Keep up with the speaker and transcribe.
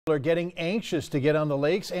Are getting anxious to get on the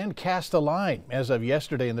lakes and cast a line. As of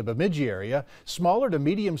yesterday in the Bemidji area, smaller to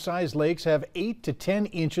medium-sized lakes have 8 to 10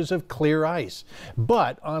 inches of clear ice.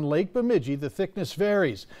 But on Lake Bemidji, the thickness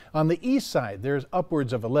varies. On the east side, there's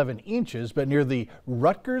upwards of 11 inches, but near the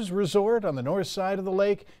Rutgers Resort on the north side of the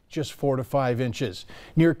lake, just 4 to 5 inches.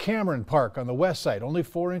 Near Cameron Park on the west side, only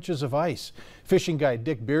 4 inches of ice. Fishing guide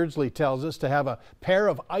Dick Beardsley tells us to have a pair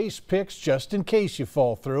of ice picks just in case you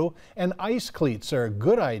fall through, and ice cleats are a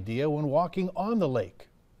good idea when walking on the lake.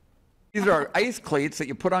 These are ice cleats that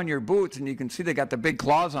you put on your boots, and you can see they got the big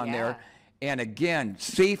claws on there. And again,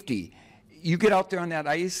 safety. You get out there on that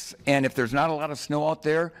ice, and if there's not a lot of snow out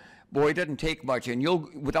there, boy, it doesn't take much. And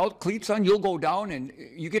without cleats on, you'll go down, and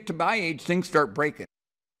you get to my age, things start breaking.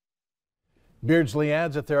 Beardsley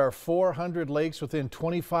adds that there are 400 lakes within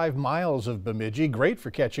 25 miles of Bemidji, great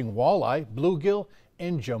for catching walleye, bluegill,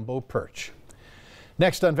 and jumbo perch.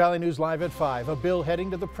 Next on Valley News Live at 5, a bill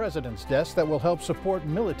heading to the president's desk that will help support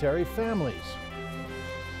military families.